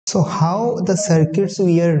So how the circuits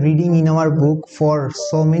we are reading in our book for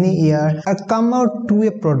so many years are come out to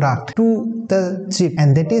a product, to the chip,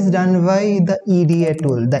 and that is done by the EDA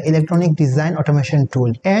tool, the electronic design automation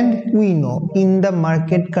tool. And we know in the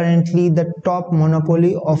market currently the top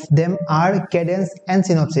monopoly of them are Cadence and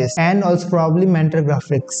Synopsys, and also probably Mentor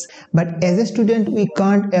Graphics. But as a student we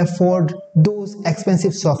can't afford those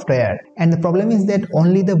expensive software, and the problem is that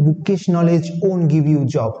only the bookish knowledge won't give you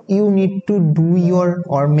job. You need to do your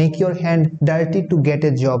or make your hand dirty to get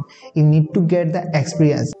a job. You need to get the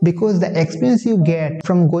experience, because the experience you get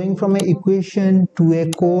from going from an equation to a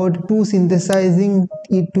code to synthesizing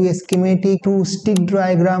it to a schematic to stick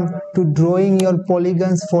diagram to drawing your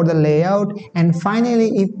polygons for the layout, and finally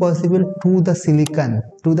if possible to the silicon,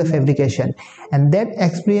 to the fabrication. And that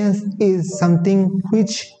experience is something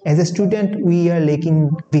which as a student we are lacking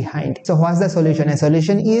behind. So what's the solution? A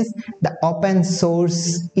solution is the open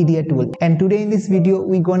source EDA tool, and today in this video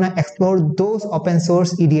we're gonna explore those open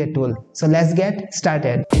source EDA tool. So let's get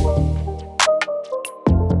started.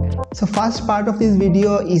 So first part of this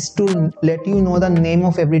video is to let you know the name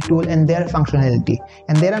of every tool and their functionality,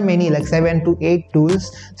 and there are many, like 7 to 8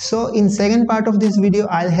 tools. So in second part of this video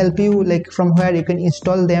I'll help you like from where you can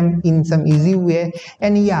install them in some easy way,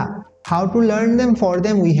 and yeah, how to learn them. For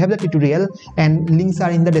them we have the tutorial and links are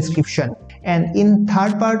in the description. And in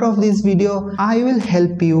third part of this video I will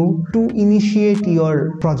help you to initiate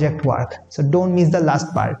your project work, so don't miss the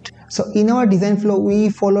last part. So in our design flow we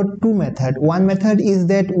follow two methods. One method is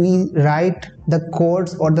that we write the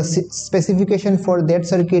codes or the specification for that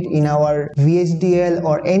circuit in our VHDL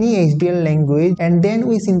or any HDL language, and then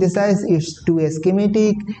we synthesize it to a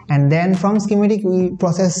schematic, and then from schematic we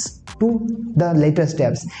process to the later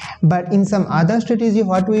steps. But in some other strategy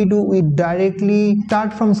what we do, we directly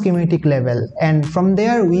start from schematic level and from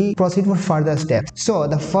there we proceed for further steps. So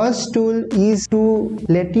the first tool is to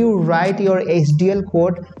let you write your HDL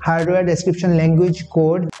code, hardware description language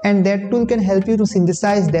code, and that tool can help you to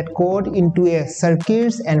synthesize that code into a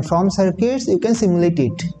circuits, and from circuits you can simulate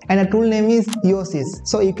it. And a tool name is youtub.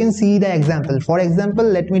 So you can see the example. For example,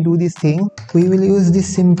 let me do this thing. We will use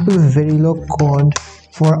this simple Verilog code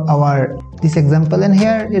for our this example, and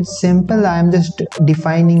here it's simple. I am just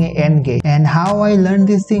defining an AND gate. And how I learned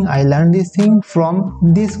this thing? I learned this thing from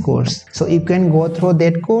this course. So you can go through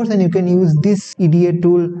that course and you can use this EDA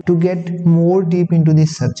tool to get more deep into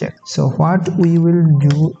this subject. So what we will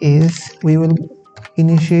do is we will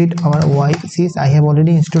initiate our VLSI. I have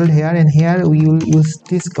already installed here, and here we will use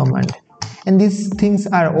this command. And these things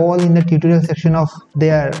are all in the tutorial section of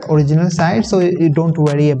their original site, so you don't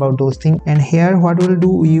worry about those things. And here what we'll do,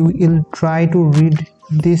 we will try to read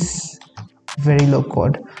this Verilog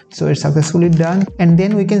code. So it's successfully done, and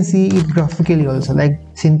then we can see it graphically also, like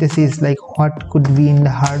synthesis, like what could be in the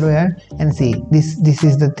hardware. And see, this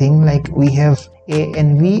is the thing, like we have A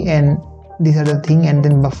and V, and these are the thing, and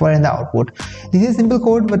then buffer and the output. This is simple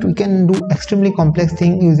code, but we can do extremely complex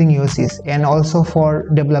thing using youtub, and also for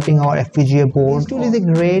developing our FPGA board. This tool is a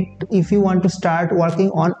great if you want to start working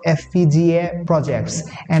on FPGA projects.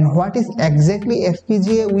 And what is exactly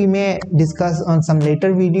FPGA we may discuss on some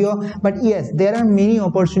later video, but yes, there are many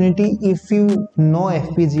opportunity if you know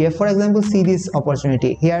FPGA. For example, see this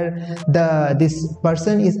opportunity here. This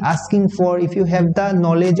person is asking for if you have the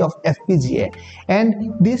knowledge of FPGA,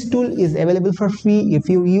 and this tool is available for free. If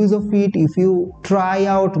you use of it, if you try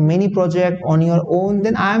out many projects on your own,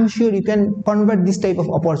 then I am sure you can convert this type of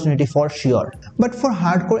opportunity for sure. But for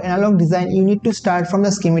hardcore analog design you need to start from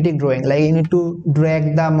the schematic drawing, like you need to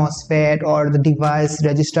drag the MOSFET or the device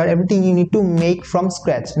register, everything you need to make from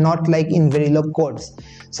scratch, not like in Verilog codes.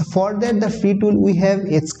 So for that the free tool we have,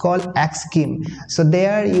 it's called Xscheme. So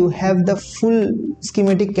there you have the full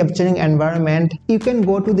schematic capturing environment. You can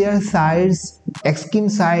go to their sites, Xscheme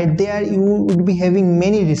site. There you would be having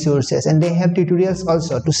many resources, and they have tutorials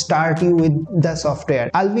also to start you with the software.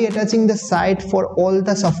 I'll be attaching the site for all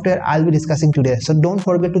the software I'll be discussing today, so don't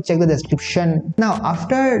forget to check the description. Now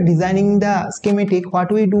after designing the schematic,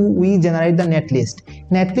 what we do, we generate the netlist.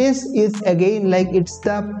 Netlist is again like it's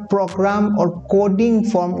the program or coding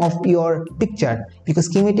form of your picture, because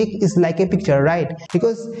schematic is like a picture, right?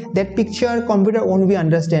 Because that picture computer won't be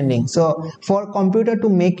understanding. So for computer to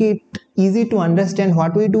make it easy to understand,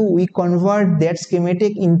 what we do, we convert that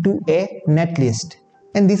schematic into a netlist.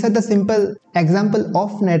 And these are the simple example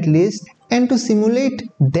of netlist. And to simulate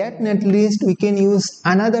that netlist, we can use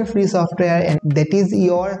another free software, and that is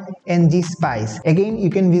your ngSpice. Again, you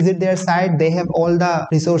can visit their site. They have all the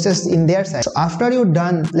resources in their site. So after you're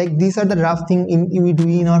done, like these are the rough thing we do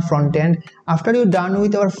in our front end. After you're done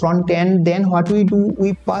with our front end, then what we do,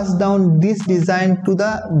 we pass down this design to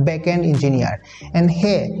the backend engineer. And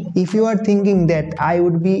hey, if you are thinking that I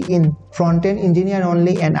would be in front-end engineer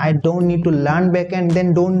only and I don't need to learn backend,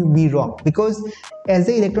 then don't be wrong, because as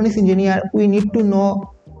an electronics engineer we need to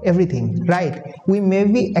know everything, right? We may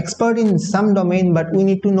be expert in some domain, but we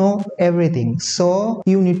need to know everything. So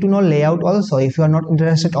you need to know layout also. If you are not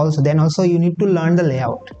interested also, then also you need to learn the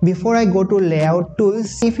layout. Before I go to layout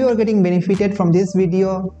tools, if you are getting benefited from this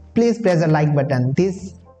video, please press the like button.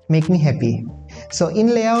 This make me happy. So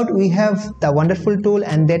in layout we have the wonderful tool,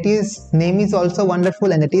 and that is name is also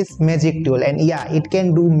wonderful, and that is magic tool. And yeah, it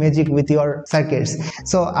can do magic with your circuits.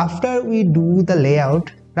 So after we do the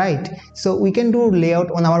layout, right, so we can do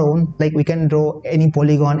layout on our own, like we can draw any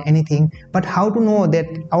polygon, anything, but how to know that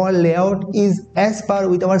our layout is as per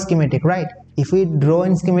with our schematic, right? If we draw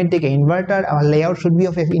in schematic inverter, our layout should be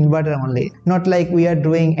of an inverter only, not like we are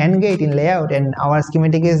drawing AND gate in layout and our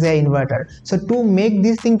schematic is an inverter. So to make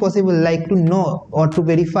this thing possible, like to know or to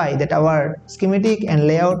verify that our schematic and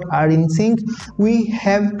layout are in sync, we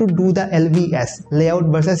have to do the LVS, layout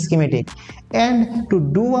versus schematic. And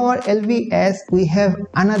to do our LVS, we have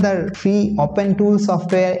another free open tool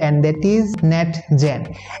software, and that is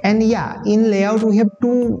NetGen. And yeah, in layout we have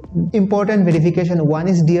two important verification. One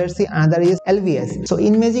is DRC, another is LVS. So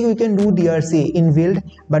in Magic we can do DRC in build,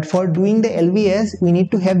 but for doing the LVS we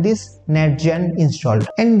need to have this NetGen installed.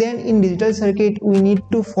 And then in digital circuit we need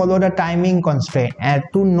to follow the timing constraint, and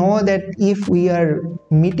to know that if we are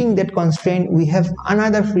meeting that constraint, we have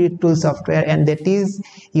another free tool software, and that is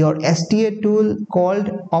your STA tool called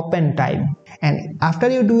OpenTime. And after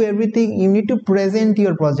you do everything, you need to present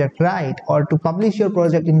your project, right, or to publish your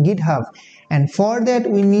project in GitHub. And for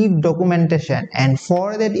that we need documentation, and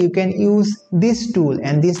for that you can use this tool,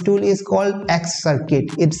 and this tool is called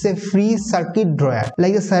Xcircuit. It's a free circuit drawer,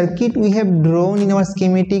 like a circuit we have drawn in our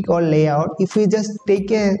schematic or layout. If we just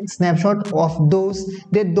take a snapshot of those,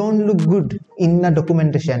 they don't look good in the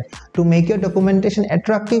documentation. To make your documentation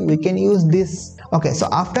attractive, we can use this. Okay, so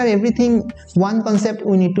after everything, one concept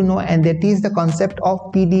we need to know, and that is the concept of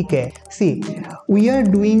PDK. See, we are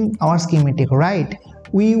doing our schematic, right?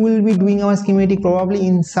 We will be doing our schematic probably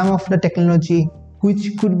in some of the technology,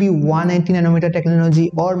 which could be 180 nanometer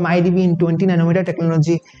technology or might be in 20 nanometer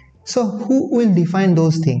technology. So who will define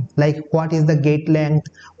those things, like what is the gate length,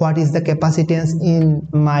 what is the capacitance in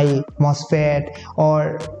my MOSFET,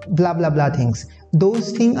 or blah blah blah things.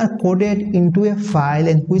 Those things are coded into a file,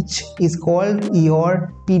 and which is called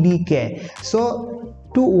your PDK. So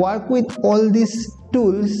to work with all these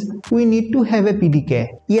tools, we need to have a PDK.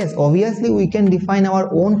 Yes, obviously we can define our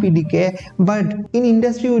own PDK, but in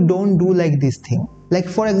industry we don't do like this thing. Like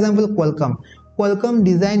for example, Qualcomm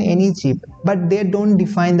design any chip, but they don't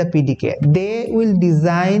define the PDK. They will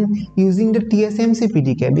design using the TSMC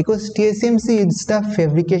PDK, because TSMC is the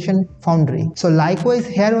fabrication foundry. So likewise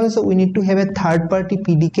here also we need to have a third-party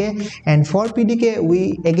PDK, and for PDK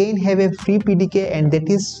we again have a free PDK, and that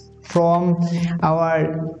is from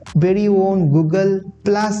our very own Google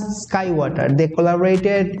plus Skywater. They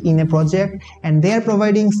collaborated in a project, and they are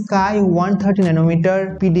providing Sky 130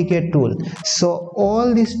 nanometer PDK tool. So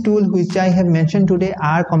all these tools which I have mentioned today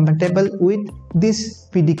are compatible with this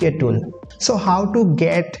PDK tool. So how to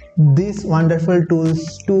get these wonderful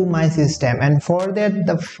tools to my system? And for that,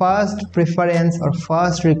 the first preference or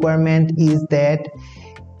first requirement is that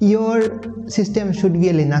your system should be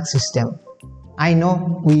a Linux system. I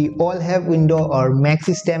know we all have Windows or Mac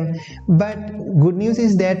system, but good news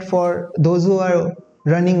is that for those who are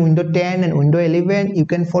running Windows 10 and Windows 11, you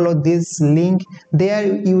can follow this link.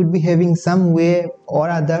 There you would be having some way or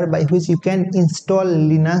other by which you can install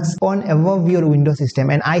Linux on above your Windows system,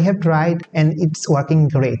 and I have tried and it's working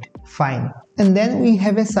great, fine. And then we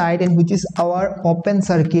have a site, and which is our open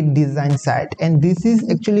circuit design site, and this is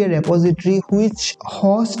actually a repository which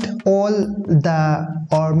hosts all the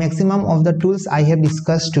or maximum of the tools I have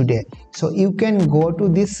discussed today. So you can go to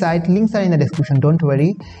this site, links are in the description, don't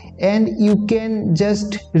worry, and you can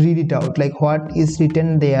just read it out, like what is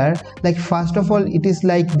written there. Like first of all, it is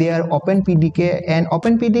like their open PDK, and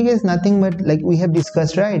open PDK is nothing but like we have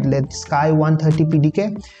discussed, right, like Sky 130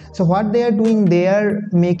 PDK. So what they are doing, they are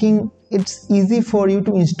making it's easy for you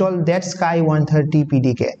to install that Sky 130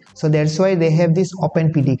 PDK. So that's why they have this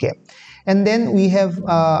open PDK. And then we have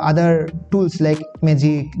other tools like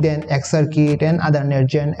Magic, then Xcircuit and other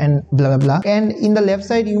NetGen and blah blah blah. And in the left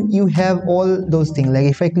side you have all those things. Like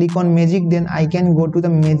if I click on Magic, then I can go to the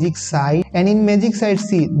Magic side, and in Magic side,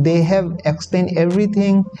 see, they have explained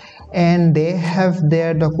everything and they have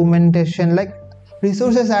their documentation, like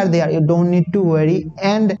resources are there, you don't need to worry.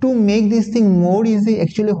 And to make this thing more easy,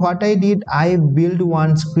 actually what I did, I built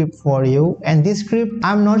one script for you, and this script,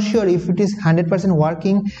 I'm not sure if it is 100%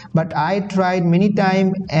 working, but I tried many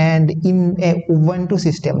times. And in a Ubuntu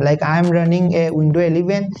system, like I'm running a Windows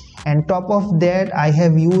 11, and top of that I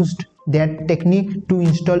have used that technique to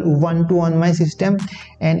install Ubuntu on my system,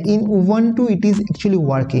 and in Ubuntu it is actually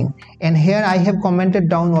working. And here I have commented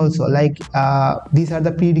down also, like these are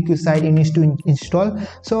the prerequisites you need to install.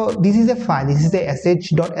 So this is a file, this is the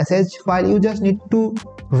sh.sh file. You just need to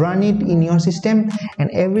run it in your system and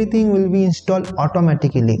everything will be installed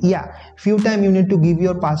automatically. Yeah, few times you need to give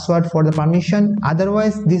your password for the permission,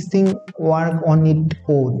 otherwise this thing work on its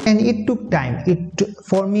own. And it took time.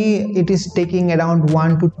 For me it is taking around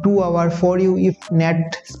 1 to 2 hours. For you, if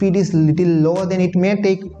net speed is little low, then it may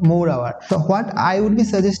take more hours. So what I would be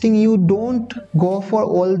suggesting you, don't go for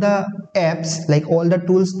all the apps, like all the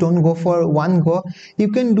tools, don't go for one go. You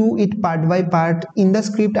can do it part by part. In the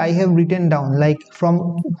script I have written down like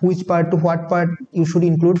from which part to what part you should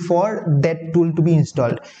include for that tool to be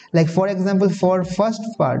installed. Like for example, for first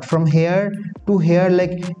part from here to here,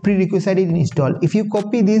 like prerequisite is installed. If you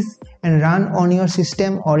copy this and run on your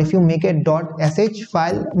system, or if you make a .sh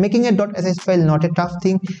file, making a .sh file not a tough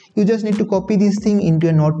thing. You just need to copy this thing into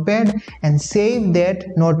a notepad and save that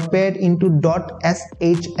notepad into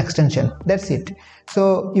 .sh extension. That's it.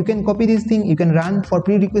 So you can copy this thing, you can run for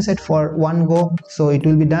prerequisite for one go, so it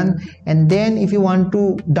will be done. And then if you want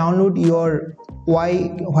to download your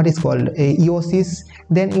what is called egears,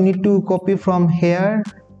 then you need to copy from here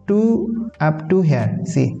to up to here.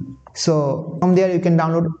 See, so from there you can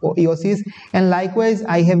download egears, and likewise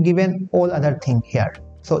I have given all other thing here,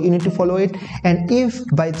 so you need to follow it. And if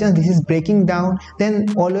by chance this is breaking down, then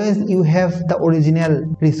always you have the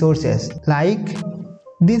original resources like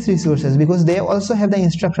these resources, because they also have the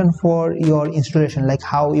instruction for your installation, like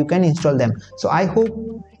how you can install them. So I hope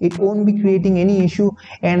it won't be creating any issue.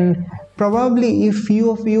 And probably if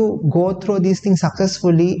few of you go through these things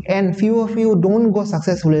successfully and few of you don't go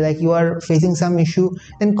successfully, like you are facing some issue,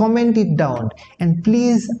 then comment it down and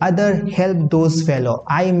please other help those fellow.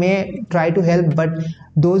 I may try to help, but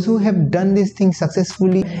those who have done these things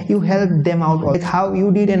successfully, you help them out, like how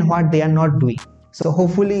you did and what they are not doing. So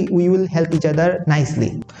hopefully we will help each other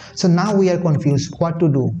nicely. So now we are confused what to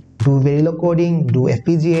do. Do Verilog coding, do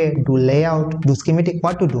FPGA, do layout, do schematic,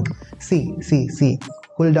 what to do? See,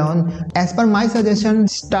 cool down. As per my suggestion,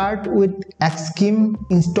 start with Xschem,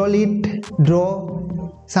 install it,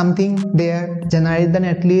 draw something there, generate the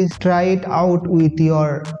netlist, try it out with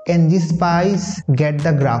your ngSpice, get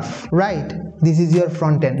the graph, right? This is your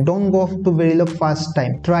front end. Don't go to Verilog first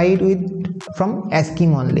time. Try it with from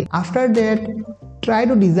Xschem only. After that, try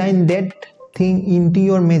to design that thing into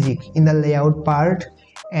your Magic in the layout part.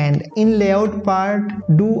 And in layout part,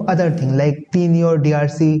 do other thing like clean your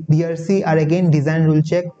DRC are again design rule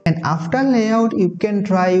check. And after layout, you can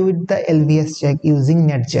try with the LVS check using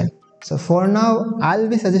NetGen. So for now, I'll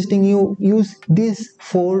be suggesting you use this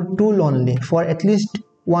 4 tool only for at least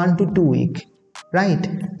 1 to 2 weeks. Right,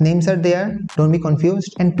 names are there, don't be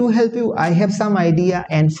confused. And to help you, I have some idea,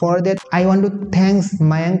 and for that I want to thank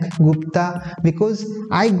Mayank Gupta, because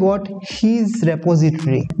I got his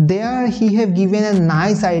repository. There he have given a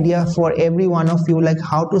nice idea for every one of you, like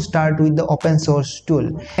how to start with the open source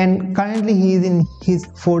tool. And currently he is in his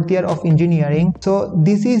 4th year of engineering, so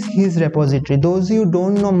this is his repository. Those who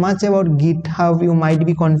don't know much about GitHub, you might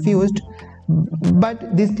be confused,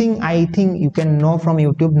 but this thing I think you can know from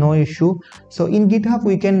YouTube, no issue. So in GitHub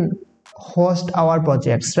we can host our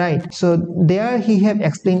projects, right? So there he have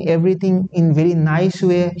explained everything in very nice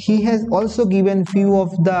way. He has also given few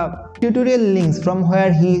of the tutorial links from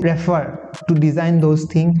where he refer to design those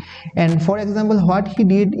things. And for example, what he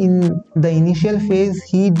did in the initial phase,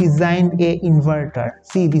 he designed a inverter.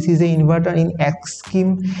 See, this is a inverter in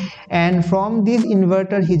Xschem, and from this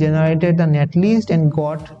inverter he generated the netlist and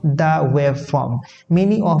got the waveform.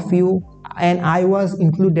 Many of you, and I was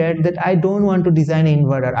included, that I don't want to design an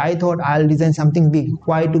inverter. I thought I'll design something big.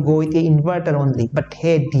 Why to go with an inverter only? But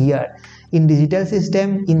hey dear, in digital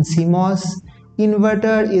system, in CMOS,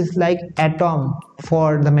 inverter is like atom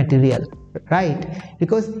for the material, right?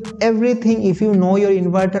 Because everything, if you know your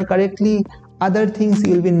inverter correctly, other things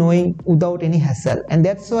you will be knowing without any hassle. And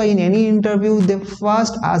that's why in any interview they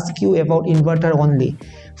first ask you about inverter only.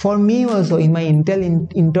 For me also, in my Intel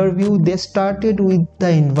interview, they started with the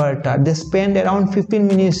inverter. They spent around 15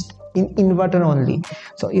 minutes in inverter only.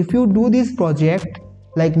 So if you do this project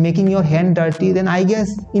like making your hand dirty, then I guess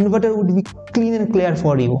inverter would be clean and clear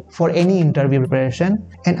for you for any interview preparation.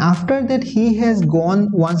 And after that, he has gone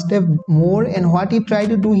one step more, and what he tried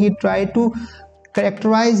to do, he tried to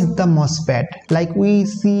characterize the MOSFET. Like we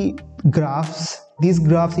see graphs, these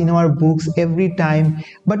graphs in our books every time,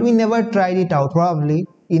 but we never tried it out probably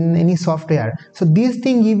in any software. So these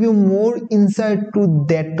things give you more insight to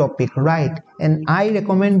that topic, right? And I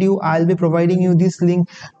recommend you, I'll be providing you this link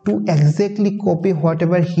to exactly copy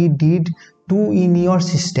whatever he did to in your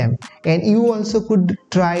system, and you also could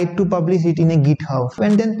try to publish it in a GitHub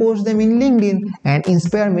and then post them in LinkedIn and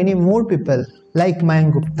inspire many more people like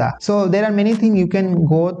Mayank Gupta. So there are many things you can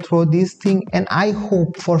go through this thing, and I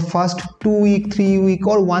hope for first 2 week, 3 week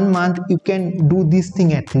or 1 month you can do this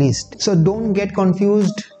thing at least. So don't get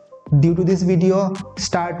confused due to this video.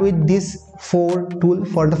 Start with this 4 tool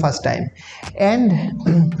for the first time,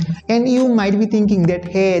 and you might be thinking that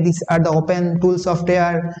hey, these are the open tool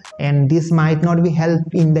software and this might not be help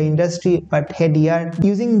in the industry, but hey dear,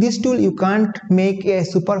 using this tool you can't make a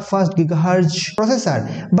super fast gigahertz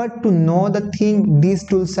processor, but to know the thing, these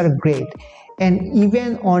tools are great. And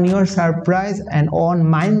even on your surprise and on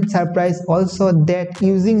mine surprise also, that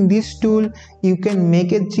using this tool you can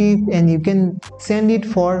make a chip and you can send it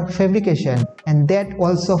for fabrication, and that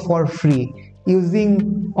also for free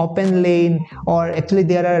using OpenLane, or actually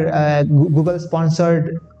there are Google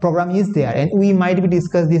sponsored program is there, and we might be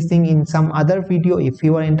discuss this thing in some other video if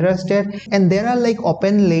you are interested. And there are like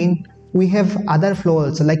OpenLane, we have other flow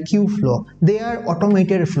also like Qflow, they are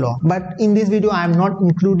automated flow, but in this video I am not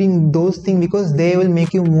including those things because they will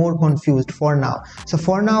make you more confused for now. So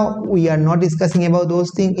for now we are not discussing about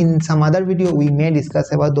those things. In some other video we may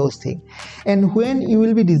discuss about those things. And when you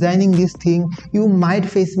will be designing this thing, you might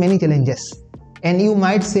face many challenges, and you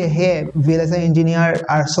might say hey, VLSI engineers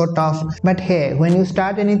are so tough, but hey, when you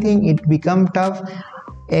start anything it become tough.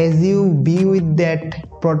 As you be with that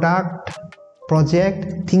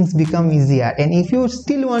project, things become easier. And if you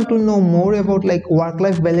still want to know more about like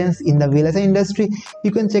work-life balance in the VLSI industry,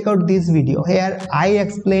 you can check out this video. Here I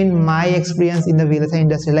explain my experience in the VLSI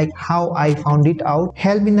industry, like how I found it out.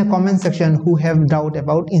 Help in the comment section who have doubt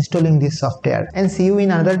about installing this software, and see you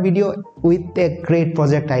in another video with a great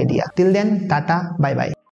project idea. Till then, tata, bye bye.